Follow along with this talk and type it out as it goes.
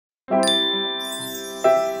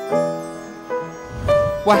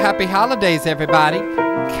Well, happy holidays, everybody.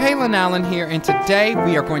 Kalen Allen here, and today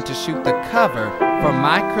we are going to shoot the cover for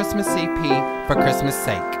my Christmas EP, For Christmas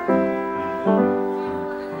Sake.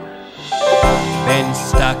 Been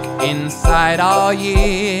stuck inside all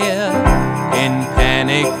year, in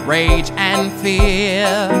panic, rage, and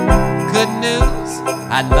fear. Good news,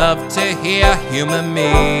 I'd love to hear humor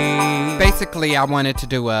me. Basically, I wanted to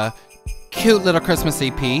do a cute little Christmas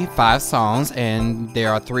EP, 5 songs, and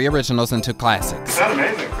there are 3 originals and 2 classics. That's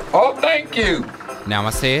amazing. Oh, thank you. Now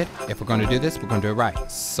I said, if we're gonna do this, we're gonna do it right.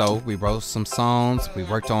 So we wrote some songs, we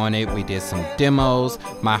worked on it, we did some demos.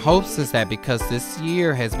 My hopes is that because this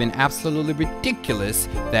year has been absolutely ridiculous,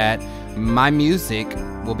 that my music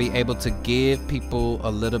will be able to give people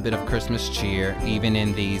a little bit of Christmas cheer, even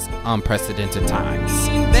in these unprecedented times.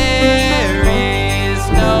 There is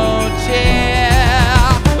no cheer.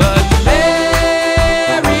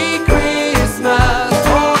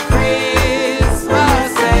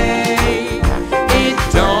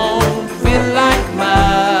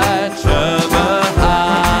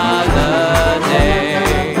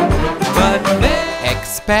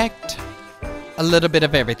 Expect a little bit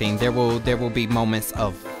of everything. There will be moments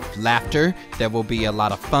of laughter, there will be a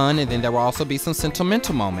lot of fun, and then there will also be some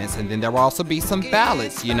sentimental moments, and then there will also be some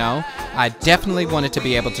ballads, you know. I definitely wanted to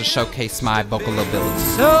be able to showcase my vocal ability.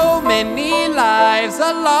 So many lives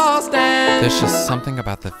are lost, and there's just something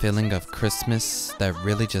about the feeling of Christmas that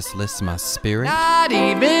really just lifts my spirit. Not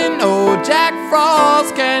even old Jack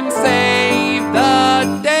Frost can save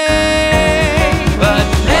the day, but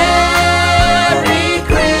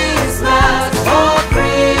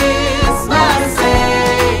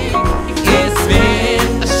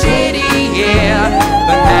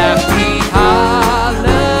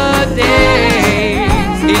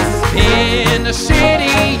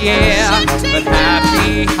but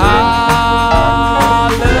happy holidays.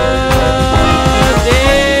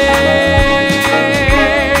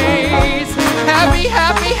 Happy,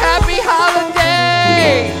 happy, happy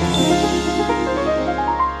holidays.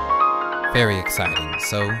 Very exciting.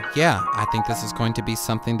 So yeah, I think this is going to be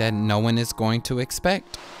something that no one is going to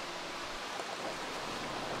expect.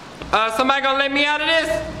 Somebody gonna let me out of this?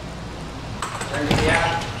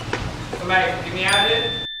 Somebody get me out of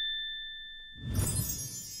this?